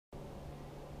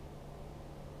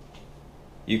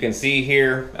You can see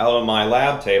here out on my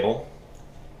lab table,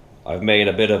 I've made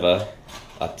a bit of a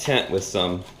tent with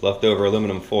some leftover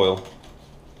aluminum foil.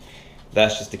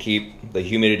 That's just to keep the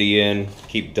humidity in,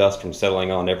 keep dust from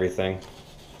settling on everything.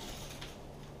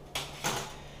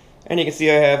 And you can see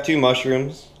I have two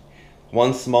mushrooms.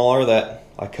 One smaller that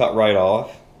I cut right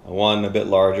off, and one a bit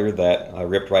larger that I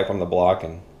ripped right from the block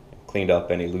and cleaned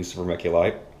up any loose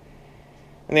vermiculite.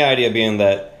 And the idea being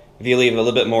that if you leave it a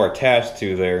little bit more attached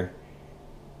to there,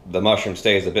 the mushroom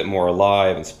stays a bit more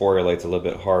alive and sporulates a little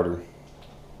bit harder.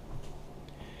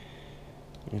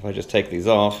 If I just take these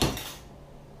off,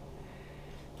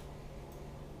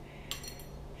 you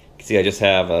can see I just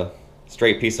have a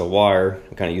straight piece of wire.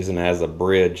 I'm kind of using it as a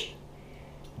bridge.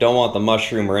 Don't want the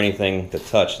mushroom or anything to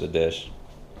touch the dish.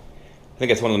 I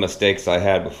think it's one of the mistakes I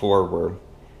had before where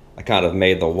I kind of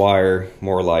made the wire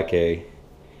more like a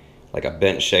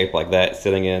bent shape like that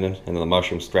sitting in, and then the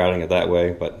mushroom straddling it that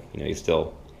way, but you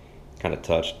still kind of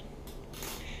touched.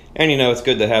 And it's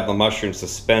good to have the mushroom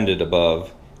suspended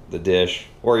above the dish,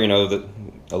 or the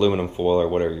aluminum foil or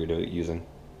whatever you're using.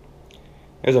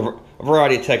 There's a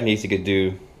variety of techniques you could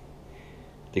do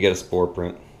to get a spore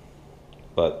print,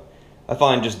 but I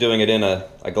find just doing it in a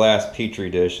glass petri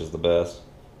dish is the best.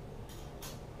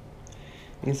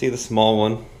 You can see the small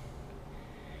one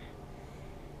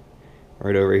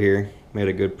right over here made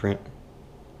a good print.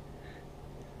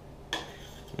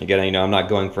 Again, I'm not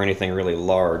going for anything really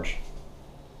large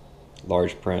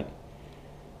print.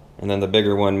 And then the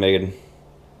bigger one made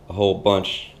a whole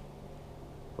bunch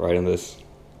right in this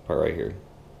part right here.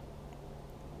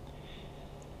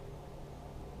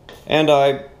 And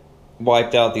I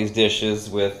wiped out these dishes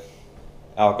with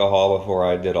alcohol before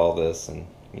I did all this, and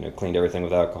cleaned everything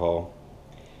with alcohol.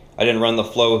 I didn't run the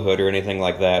flow hood or anything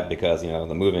like that because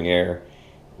the moving air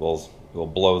will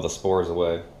blow the spores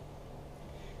away.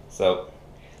 So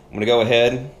I'm gonna go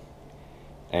ahead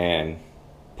and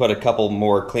put a couple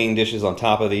more clean dishes on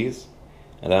top of these,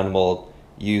 and then we'll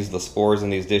use the spores in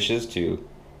these dishes to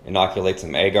inoculate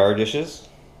some agar dishes,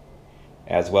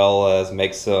 as well as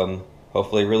make some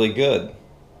hopefully really good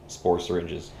spore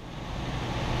syringes.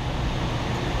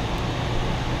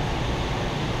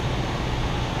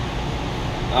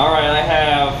 Alright, I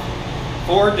have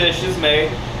 4 dishes made.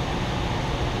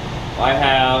 I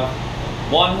have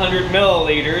 100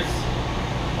 milliliters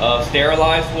of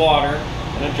sterilized water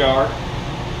in a jar.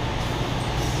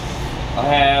 I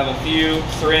have a few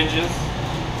syringes.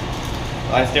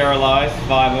 I sterilized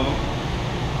 5 of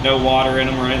them. No water in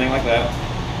them or anything like that.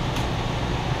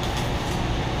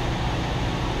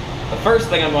 The first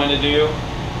thing I'm going to do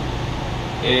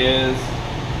is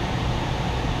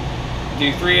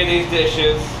do 3 of these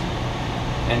dishes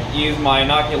and use my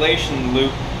inoculation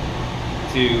loop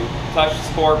to touch the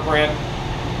spore print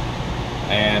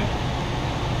and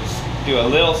just do a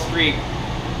little streak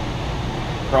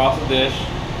across the dish.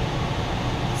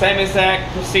 Same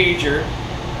exact procedure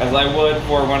as I would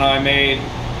for when I made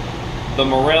the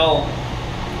morel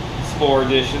spore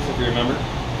dishes, if you remember.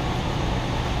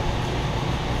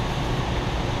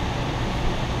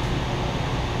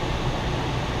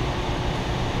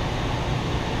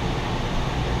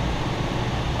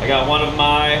 I got one of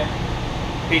my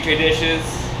petri dishes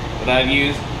that I've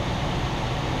used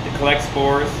to collect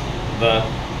spores, the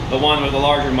one with the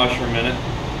larger mushroom in it.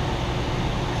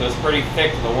 So it's pretty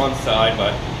thick to the one side,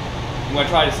 but I'm going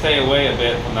to try to stay away a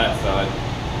bit from that side.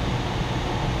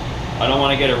 I don't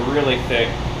want to get it really thick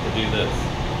to do this.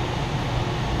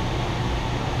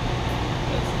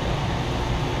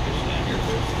 Push down here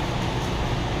first.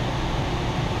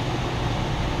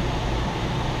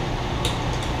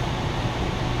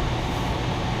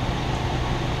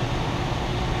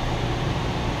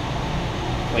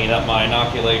 Clean up my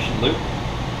inoculation loop.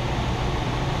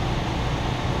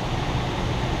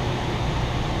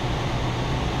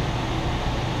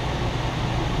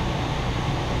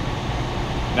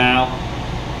 Now,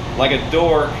 like a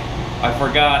dork, I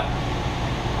forgot,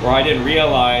 or I didn't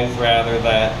realize rather,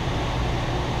 that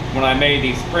when I made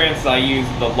these prints I used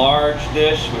the large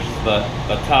dish, which is the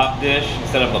top dish,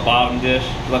 instead of the bottom dish.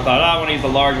 Because I thought, I want to use the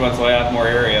large one so I have more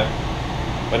area.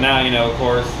 But now, of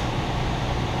course,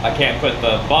 I can't put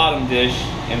the bottom dish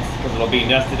in because it'll be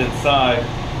nested inside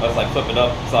unless I flip it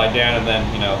upside down and then,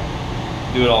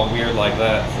 do it all weird like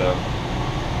that. So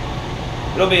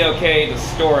it'll be okay to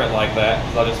store it like that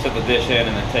because I'll just put the dish in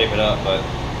and then tape it up. But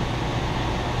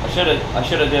I should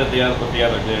have did it with the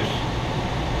other dish.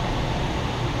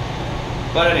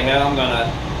 But anyhow, I'm gonna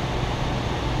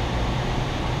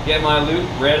get my loop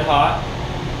red hot.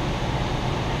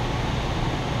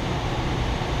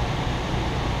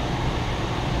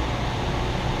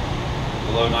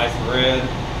 Glow nice and red.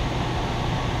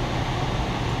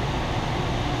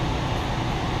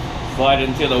 Slide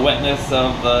into the wetness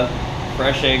of the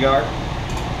fresh agar.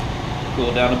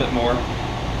 Cool down a bit more.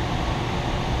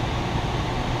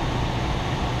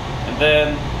 And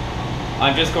then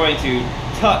I'm just going to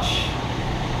touch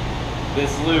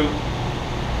this loop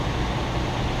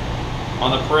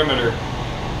on the perimeter.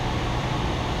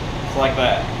 Just like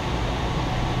that.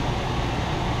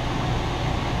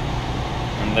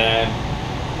 And then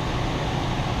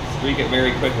streak it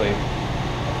very quickly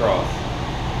across.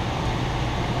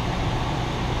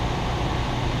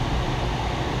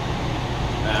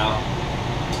 Now,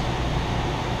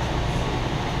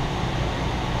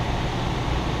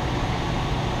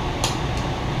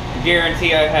 I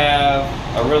guarantee I have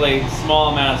a really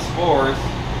small amount of spores.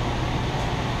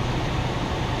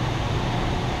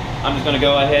 I'm just going to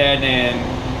go ahead and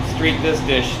streak this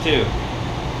dish too.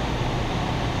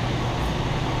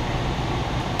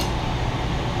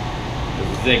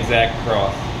 Just zigzag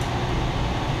across.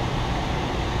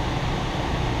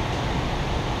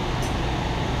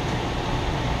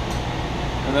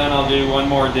 And then I'll do one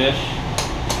more dish.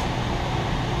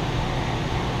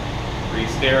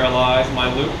 Re-sterilize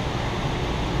my loop.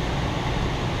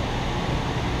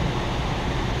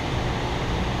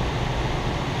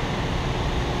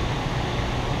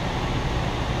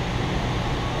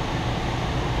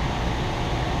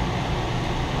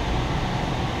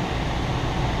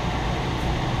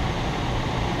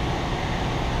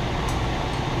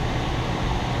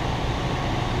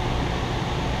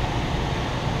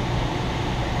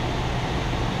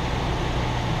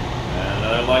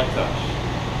 Light touch.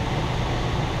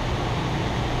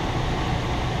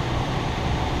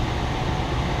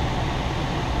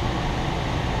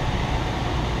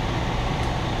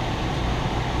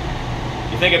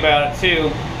 You think about it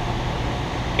too,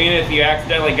 even if you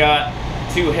accidentally got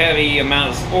too heavy amount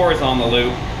of spores on the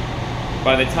loop,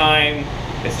 by the time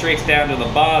it streaks down to the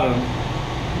bottom,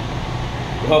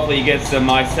 hopefully you get some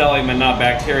mycelium and not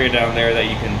bacteria down there that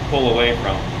you can pull away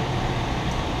from.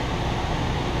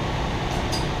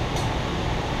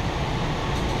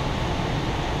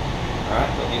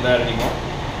 Alright, don't need that anymore.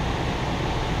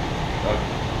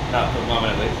 Not for the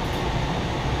moment at least.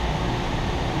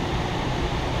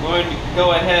 I'm going to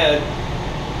go ahead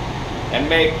and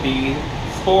make the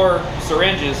spore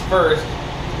syringes first,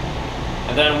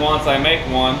 and then once I make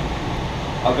one,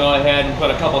 I'll go ahead and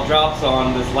put a couple drops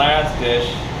on this last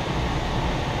dish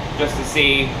just to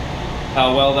see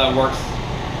how well that works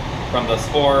from the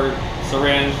spore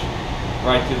syringe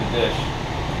right to the dish.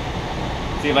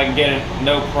 See if I can get it,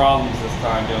 no problems this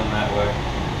time doing that way.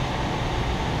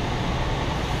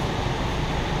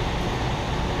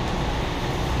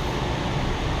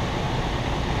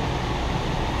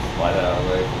 Slide that out of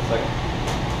the way for a second.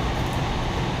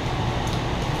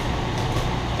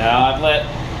 Now I've let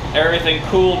everything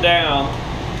cool down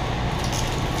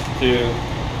to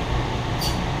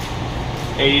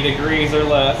 80 degrees or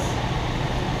less.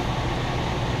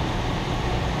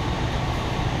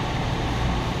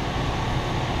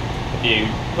 If you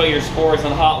put your spores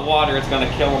in hot water, it's going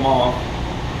to kill them off.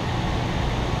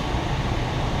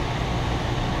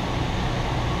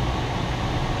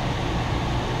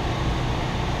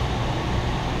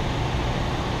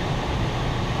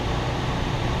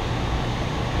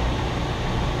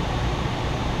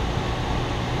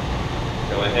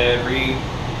 Go ahead,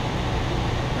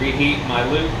 reheat my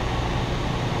loop.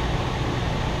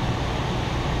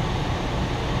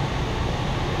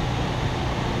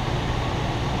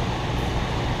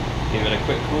 Give it a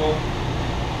quick cool.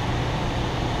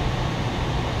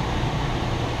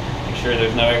 Make sure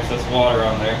there's no excess water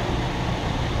on there.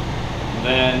 And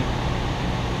then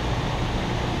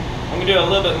I'm going to do a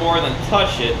little bit more than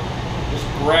touch it. Just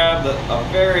grab a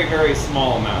very, very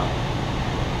small amount.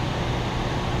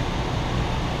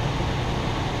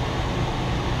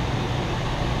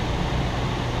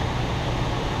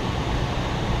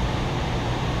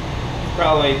 It's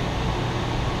probably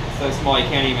so small you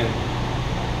can't even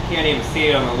see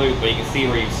it on the loop, but you can see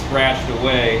where you've scratched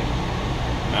away.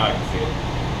 Now I can see it.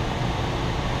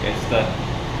 It's just a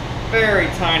very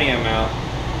tiny amount.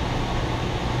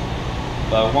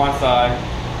 But once I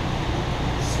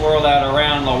swirl that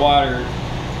around the water,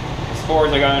 the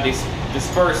spores are going to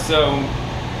disperse so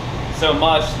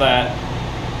much that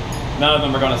none of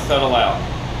them are going to settle out.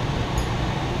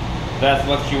 That's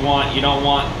what you want. You don't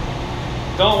want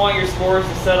your spores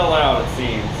to settle out, it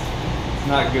seems. It's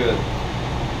not good.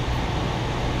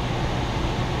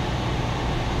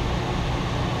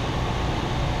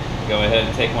 Go ahead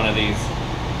and take one of these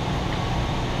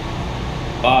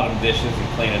bottom dishes and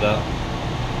clean it up.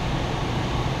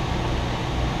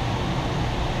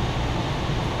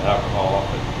 Alcohol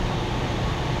off it.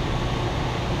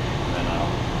 And then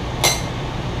I'll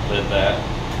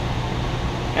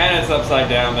And it's upside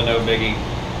down, but no biggie.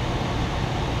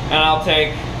 And I'll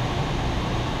take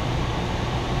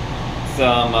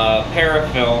some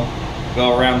paraffin,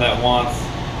 go around that once,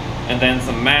 and then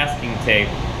some masking tape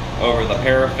over the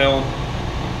paraffin,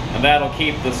 and that'll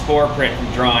keep the spore print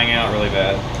from drying out really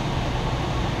bad.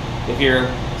 If your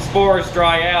spores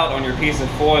dry out on your piece of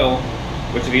foil,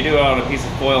 which if you do it on a piece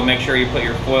of foil, make sure you put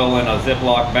your foil in a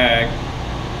Ziploc bag.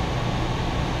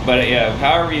 But yeah,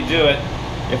 however you do it,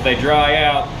 if they dry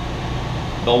out,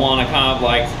 they'll want to kind of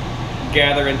like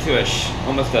gather into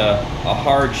almost a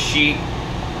hard sheet.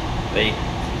 They're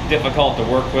difficult to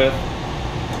work with.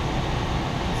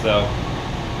 So,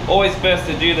 always best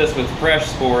to do this with fresh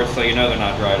spores so you know they're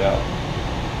not dried out.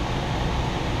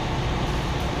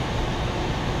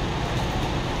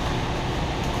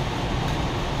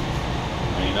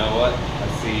 And you know what? I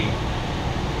see.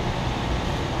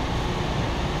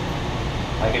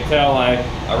 I can tell I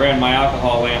ran my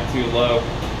alcohol lamp too low.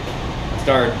 I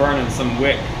started burning some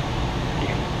wick. You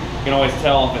can always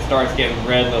tell if it starts getting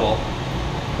red little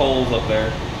coals up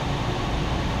there.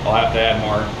 I'll have to add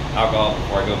more alcohol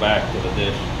before I go back to the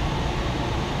dish.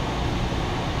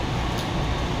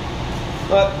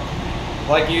 But,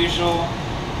 like usual,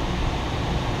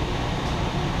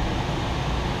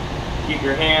 keep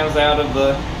your hands out of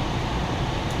the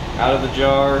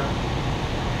jar.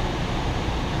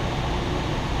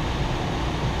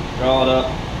 Draw it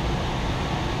up.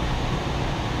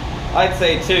 I'd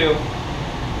say too,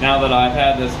 now that I've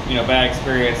had this, bad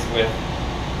experience with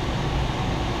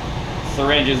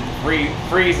syringes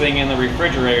freezing in the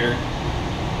refrigerator,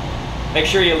 make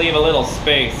sure you leave a little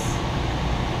space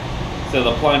so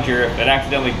the plunger, if it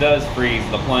accidentally does freeze,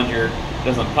 the plunger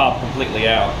doesn't pop completely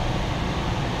out.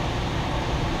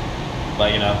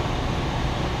 But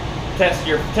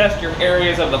test your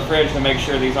areas of the fridge to make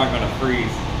sure these aren't going to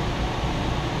freeze.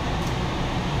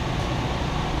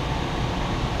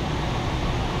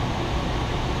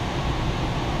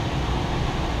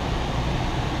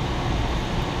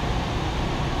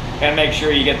 And make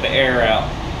sure you get the air out.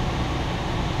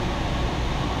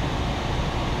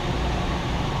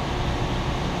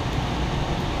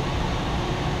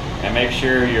 And make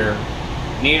sure your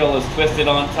needle is twisted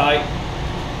on tight.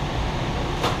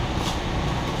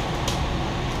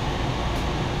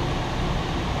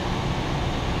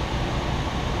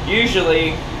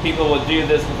 Usually people would do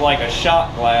this with like a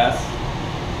shot glass.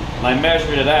 And I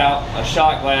measured it out. A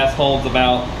shot glass holds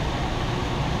about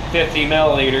 50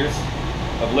 milliliters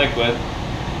of liquid.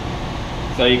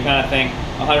 So you kind of think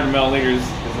 100 milliliters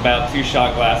is about 2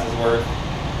 shot glasses worth.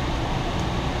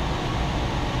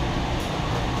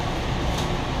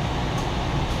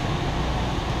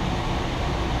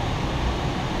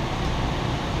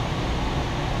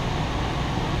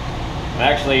 And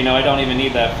actually, I don't even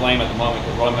need that flame at the moment,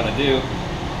 because what I'm going to do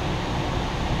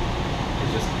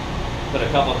is just put a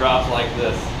couple drops like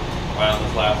this right on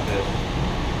this last dish.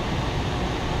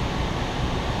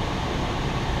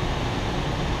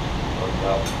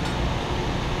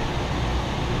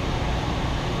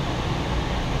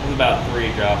 This is about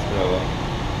 3 drops, but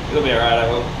it'll be alright, I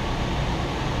hope.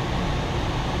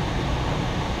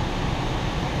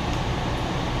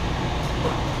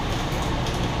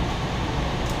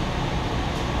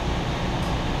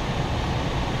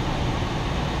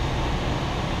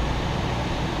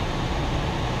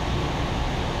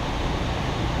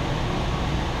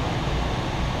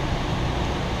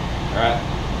 Alright,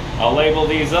 I'll label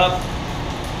these up.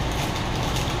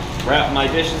 Wrap my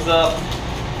dishes up,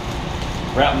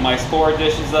 wrap my spore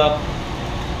dishes up,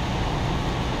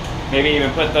 maybe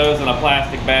even put those in a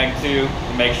plastic bag too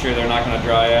to make sure they're not going to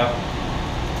dry out.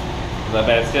 But I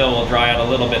bet it still will dry out a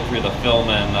little bit through the film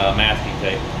and masking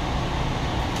tape.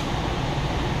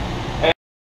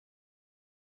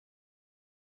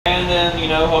 And then,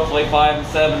 hopefully 5 and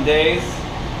 7 days,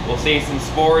 we'll see some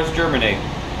spores germinate.